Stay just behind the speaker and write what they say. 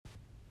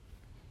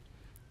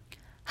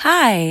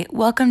Hi,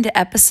 welcome to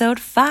episode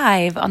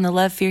 5 on the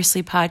Love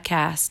Fiercely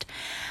podcast.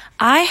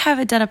 I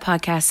haven't done a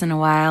podcast in a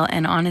while,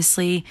 and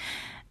honestly,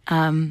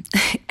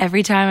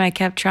 every time I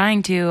kept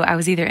trying to, I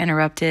was either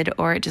interrupted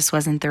or it just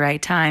wasn't the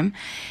right time.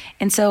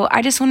 And so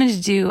I just wanted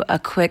to do a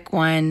quick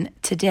one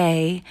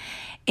today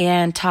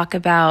and talk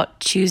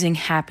about choosing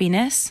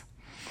happiness.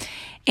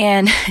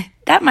 And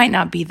that might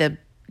not be the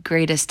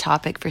greatest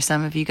topic for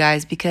some of you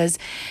guys because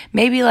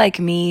maybe like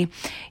me,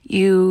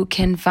 you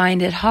can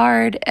find it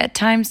hard at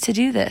times to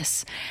do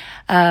this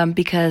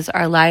because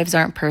our lives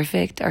aren't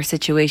perfect, our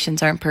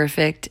situations aren't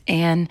perfect,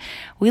 and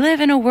we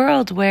live in a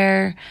world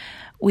where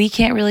we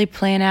can't really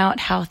plan out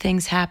how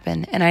things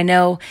happen. And I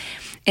know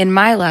in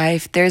my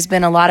life, there's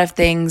been a lot of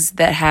things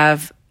that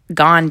have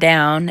gone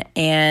down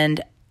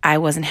and I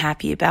wasn't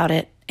happy about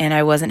it. And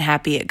I wasn't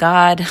happy at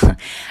God.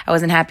 I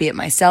wasn't happy at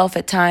myself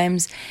at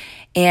times.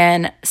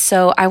 And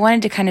so I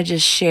wanted to kind of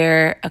just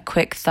share a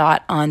quick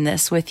thought on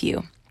this with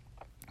you.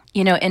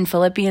 You know, in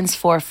Philippians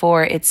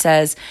 4:4, it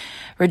says,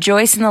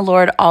 "Rejoice in the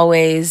Lord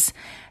always,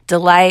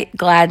 delight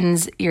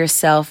gladdens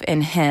yourself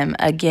in him.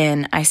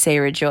 Again, I say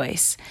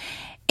rejoice."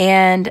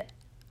 And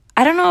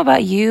I don't know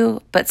about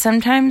you, but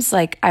sometimes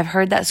like I've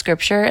heard that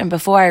scripture and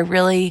before I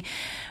really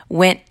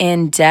went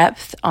in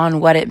depth on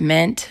what it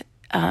meant,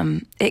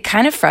 it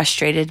kind of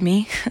frustrated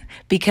me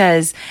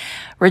because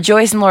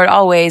rejoice in the Lord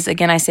always,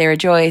 again, I say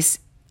rejoice.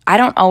 I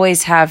don't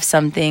always have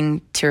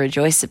something to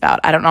rejoice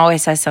about. I don't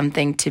always have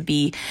something to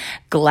be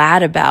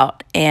glad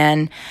about.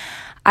 And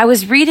I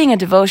was reading a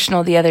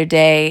devotional the other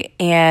day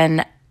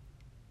and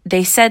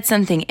they said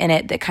something in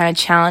it that kind of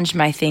challenged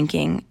my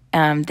thinking.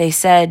 They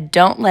said,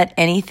 don't let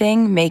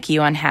anything make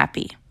you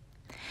unhappy.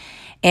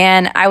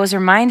 And I was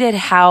reminded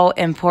how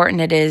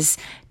important it is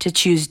to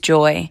choose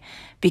joy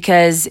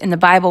because in the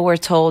Bible, we're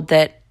told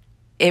that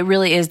it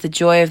really is the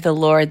joy of the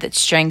Lord that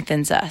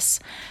strengthens us.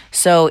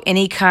 So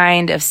any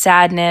kind of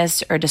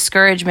sadness or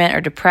discouragement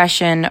or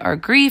depression or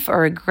grief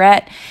or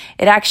regret,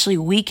 it actually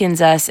weakens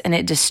us and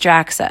it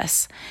distracts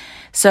us.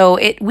 So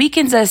it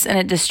weakens us and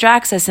it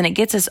distracts us and it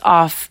gets us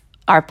off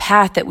our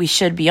path that we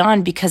should be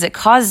on because it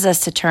causes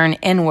us to turn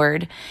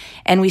inward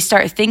and we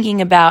start thinking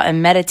about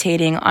and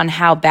meditating on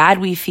how bad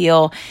we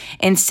feel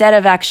instead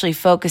of actually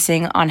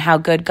focusing on how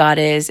good God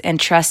is and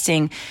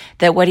trusting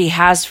that what he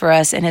has for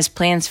us and his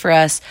plans for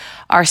us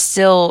are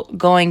still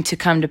going to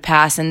come to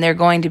pass and they're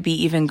going to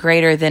be even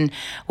greater than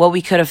what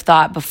we could have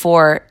thought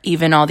before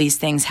even all these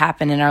things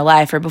happen in our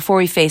life or before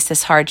we face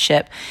this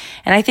hardship.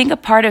 And I think a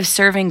part of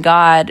serving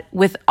God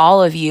with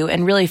all of you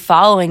and really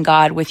following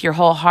God with your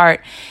whole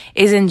heart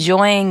is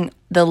enjoying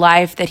the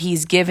life that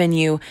he's given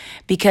you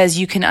because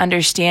you can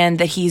understand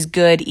that he's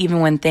good even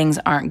when things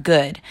aren't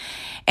good.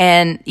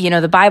 And, you know,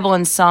 the Bible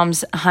in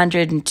Psalms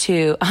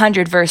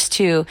 100 verse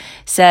 2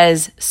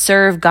 says,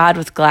 serve God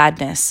with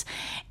gladness.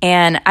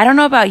 And I don't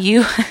know about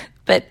you,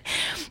 but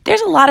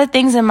there's a lot of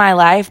things in my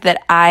life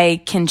that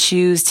I can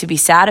choose to be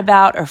sad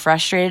about or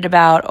frustrated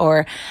about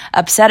or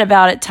upset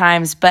about at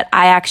times, but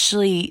I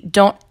actually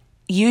don't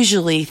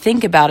usually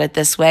think about it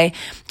this way.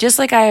 Just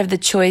like I have the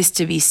choice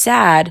to be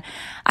sad,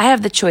 I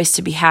have the choice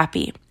to be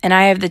happy. And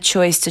I have the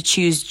choice to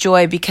choose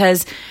joy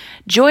because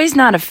joy is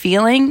not a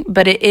feeling,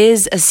 but it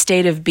is a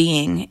state of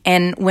being.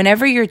 And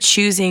whenever you're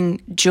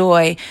choosing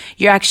joy,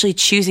 you're actually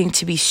choosing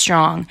to be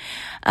strong.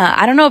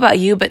 I don't know about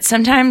you, but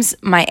sometimes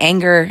my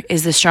anger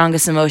is the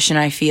strongest emotion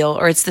I feel,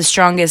 or it's the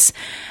strongest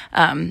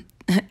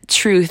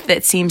truth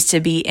that seems to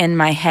be in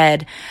my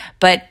head.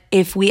 But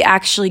if we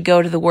actually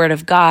go to the Word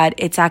of God,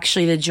 it's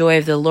actually the joy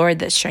of the Lord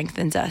that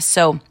strengthens us.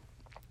 So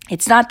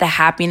it's not the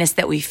happiness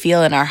that we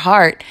feel in our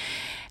heart.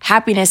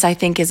 Happiness, I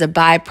think, is a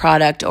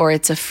byproduct or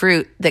it's a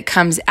fruit that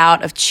comes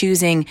out of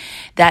choosing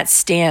that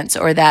stance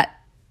or that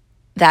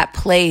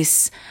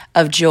place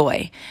of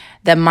joy,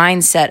 the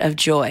mindset of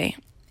joy.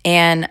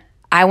 And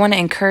I want to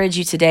encourage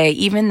you today,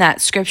 even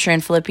that scripture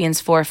in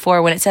Philippians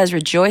 4:4, when it says,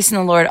 rejoice in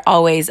the Lord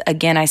always,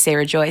 again, I say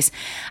rejoice.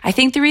 I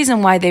think the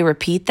reason why they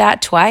repeat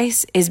that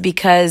twice is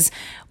because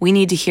we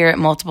need to hear it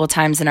multiple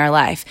times in our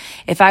life.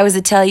 If I was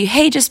to tell you,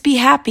 hey, just be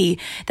happy,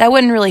 that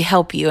wouldn't really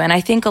help you. And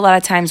I think a lot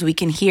of times we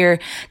can hear,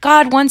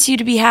 God wants you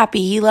to be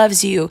happy. He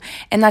loves you.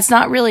 And that's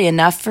not really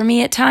enough for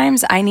me at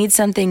times. I need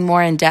something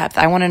more in depth.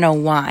 I want to know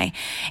why.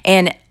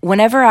 And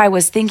whenever I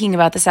was thinking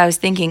about this, I was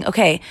thinking,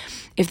 okay,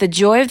 if the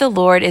joy of the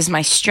Lord is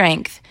my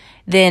strength,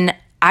 then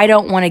I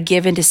don't want to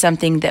give into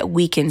something that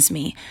weakens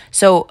me.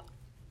 So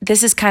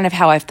this is kind of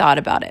how I've thought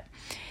about it.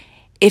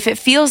 If it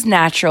feels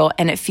natural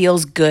and it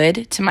feels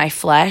good to my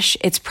flesh,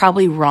 it's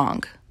probably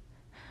wrong.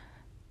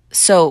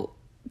 So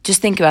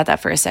just think about that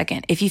for a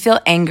second. If you feel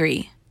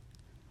angry,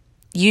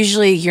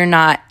 usually you're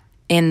not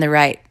in the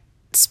right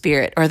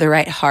spirit or the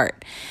right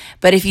heart.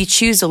 But if you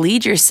choose to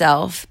lead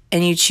yourself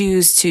and you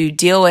choose to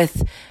deal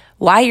with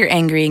why you're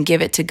angry and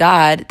give it to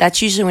God,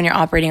 that's usually when you're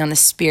operating on the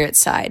spirit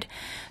side.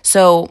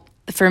 So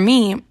for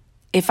me,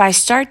 if I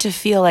start to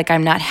feel like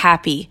I'm not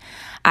happy,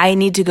 I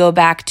need to go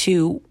back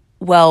to,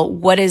 well,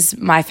 what is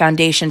my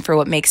foundation for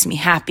what makes me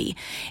happy?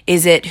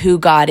 Is it who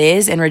God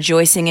is and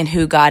rejoicing in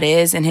who God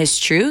is and his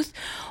truth?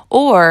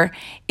 Or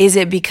is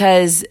it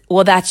because,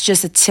 well, that's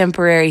just a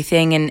temporary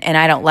thing and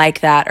I don't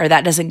like that, or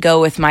that doesn't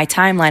go with my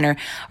timeline, or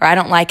I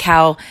don't like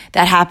how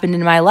that happened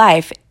in my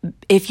life.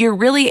 If you're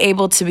really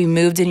able to be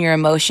moved in your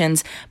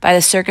emotions by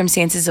the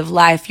circumstances of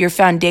life, your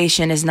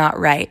foundation is not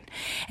right.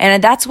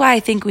 And that's why I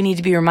think we need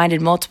to be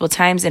reminded multiple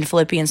times in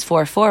Philippians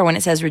 4:4 when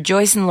it says,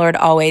 rejoice in the Lord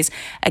always.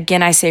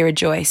 Again, I say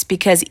rejoice.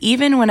 Because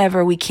even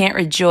whenever we can't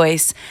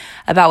rejoice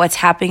about what's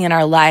happening in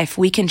our life,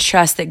 we can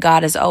trust that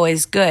God is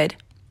always good.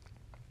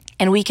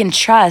 And we can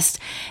trust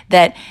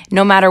that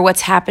no matter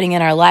what's happening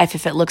in our life,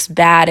 if it looks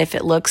bad, if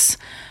it looks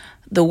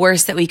the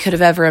worst that we could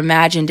have ever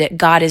imagined it,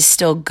 God is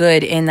still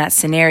good in that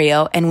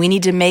scenario. And we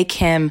need to make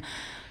him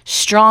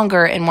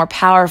stronger and more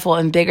powerful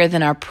and bigger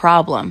than our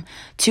problem.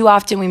 Too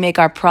often we make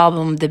our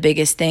problem the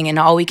biggest thing and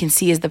all we can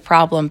see is the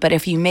problem. But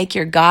if you make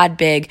your God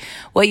big,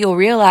 what you'll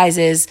realize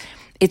is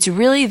it's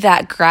really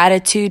that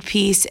gratitude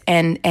piece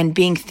and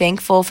being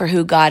thankful for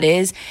who God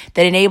is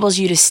that enables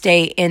you to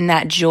stay in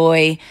that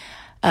joy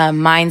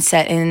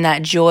mindset, in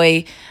that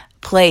joy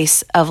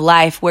place of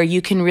life where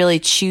you can really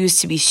choose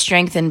to be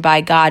strengthened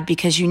by God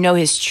because you know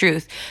his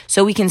truth.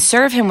 So we can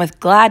serve him with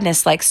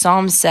gladness, like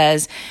Psalm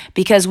says,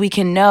 because we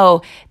can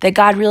know that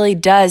God really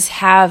does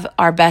have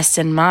our best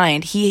in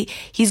mind.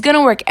 He's going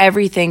to work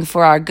everything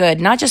for our good,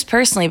 not just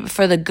personally, but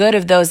for the good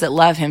of those that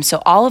love him.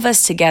 So all of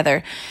us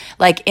together,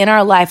 like in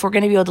our life, we're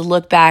going to be able to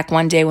look back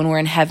one day when we're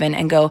in heaven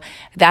and go,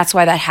 that's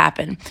why that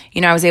happened.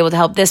 I was able to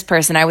help this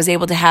person. I was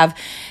able to have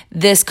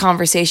this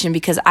conversation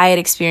because I had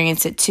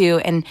experienced it too.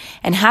 And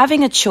having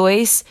a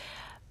choice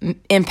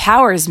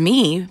empowers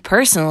me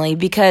personally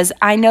because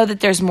I know that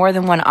there's more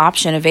than one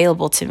option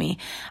available to me.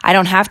 I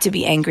don't have to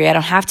be angry. I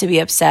don't have to be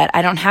upset.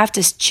 I don't have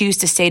to choose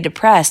to stay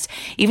depressed,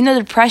 even though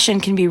depression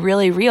can be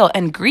really real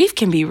and grief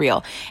can be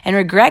real and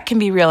regret can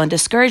be real and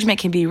discouragement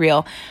can be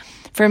real.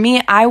 For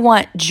me, I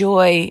want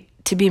joy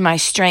to be my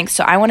strength.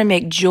 So I want to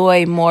make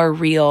joy more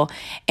real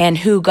and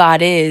who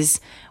God is,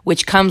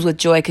 which comes with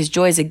joy because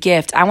joy is a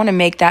gift. I want to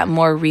make that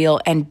more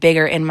real and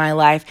bigger in my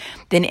life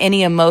than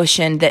any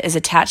emotion that is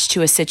attached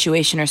to a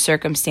situation or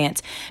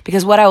circumstance.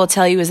 Because what I will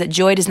tell you is that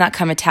joy does not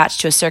come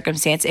attached to a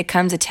circumstance. It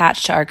comes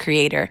attached to our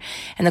Creator.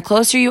 And the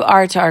closer you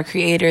are to our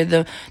Creator,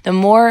 the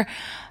more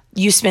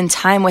you spend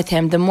time with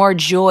him, the more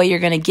joy you're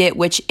going to get,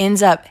 which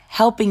ends up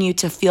helping you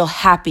to feel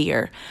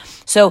happier.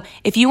 So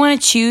if you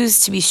want to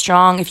choose to be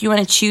strong, if you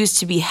want to choose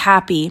to be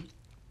happy,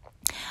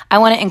 I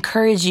want to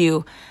encourage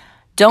you,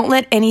 don't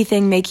let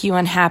anything make you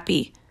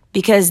unhappy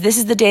because this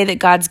is the day that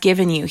God's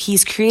given you.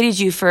 He's created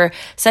you for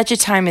such a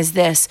time as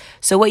this.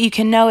 So what you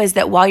can know is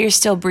that while you're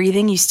still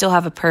breathing, you still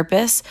have a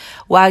purpose.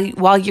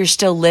 While you're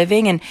still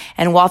living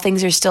and while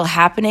things are still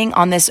happening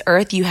on this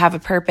earth, you have a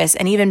purpose.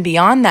 And even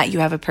beyond that, you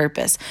have a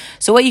purpose.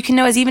 So what you can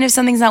know is even if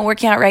something's not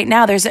working out right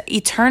now, there's an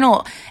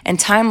eternal and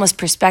timeless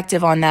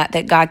perspective on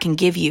that God can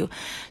give you.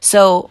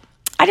 So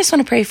I just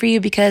want to pray for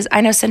you because I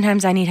know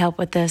sometimes I need help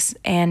with this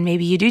and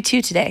maybe you do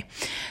too today.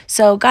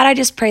 So God, I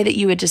just pray that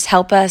you would just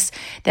help us,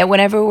 that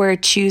whenever we're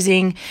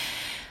choosing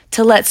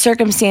to let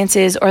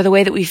circumstances or the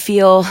way that we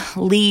feel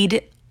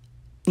lead,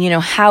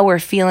 how we're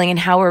feeling and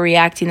how we're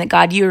reacting, that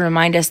God, you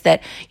remind us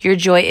that your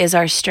joy is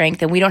our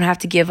strength and we don't have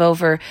to give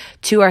over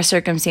to our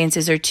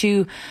circumstances or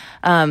to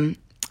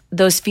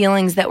those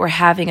feelings that we're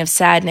having of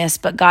sadness.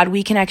 But God,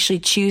 we can actually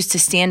choose to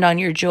stand on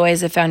your joy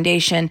as a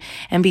foundation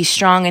and be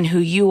strong in who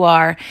you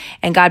are.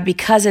 And God,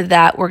 because of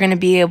that, we're going to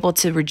be able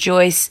to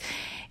rejoice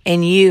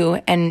in you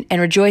and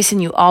rejoice in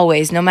you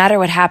always, no matter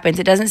what happens.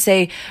 It doesn't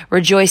say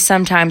rejoice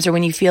sometimes or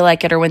when you feel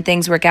like it or when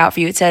things work out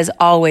for you. It says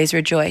always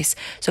rejoice.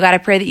 So God, I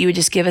pray that you would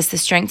just give us the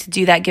strength to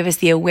do that, give us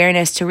the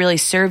awareness to really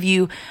serve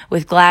you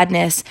with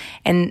gladness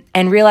and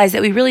realize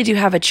that we really do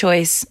have a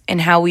choice in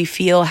how we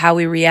feel, how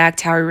we react,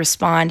 how we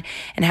respond,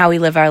 and how we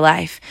live our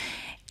life.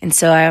 And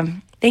so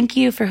thank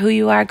you for who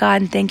you are,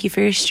 God, and thank you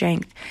for your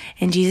strength.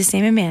 In Jesus'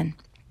 name, amen.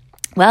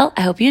 Well,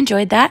 I hope you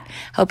enjoyed that.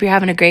 Hope you're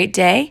having a great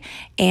day.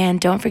 And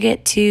don't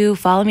forget to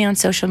follow me on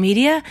social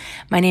media.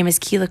 My name is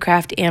Keila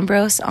Craft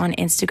Ambrose on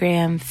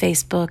Instagram,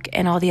 Facebook,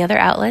 and all the other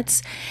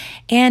outlets.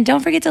 And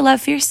don't forget to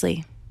love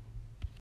fiercely.